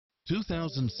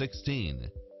2016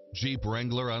 Jeep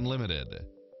Wrangler Unlimited.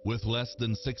 With less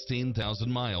than 16,000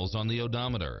 miles on the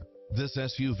odometer, this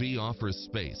SUV offers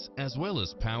space as well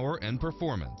as power and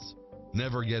performance.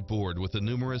 Never get bored with the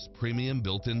numerous premium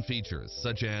built-in features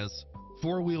such as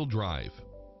four-wheel drive,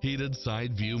 heated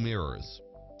side view mirrors,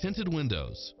 tinted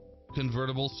windows,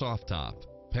 convertible soft top,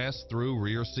 pass-through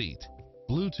rear seat,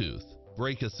 Bluetooth,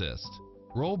 brake assist,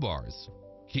 roll bars,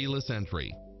 keyless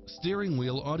entry, steering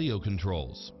wheel audio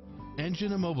controls,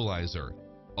 engine immobilizer,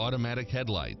 automatic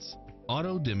headlights,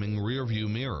 auto-dimming rear view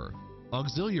mirror,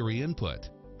 auxiliary input,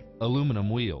 aluminum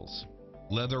wheels,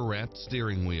 leather-wrapped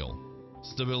steering wheel,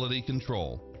 stability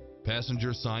control,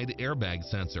 passenger side airbag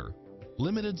sensor,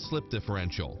 limited slip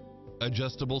differential,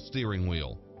 adjustable steering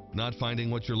wheel. Not finding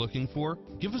what you're looking for?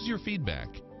 Give us your feedback.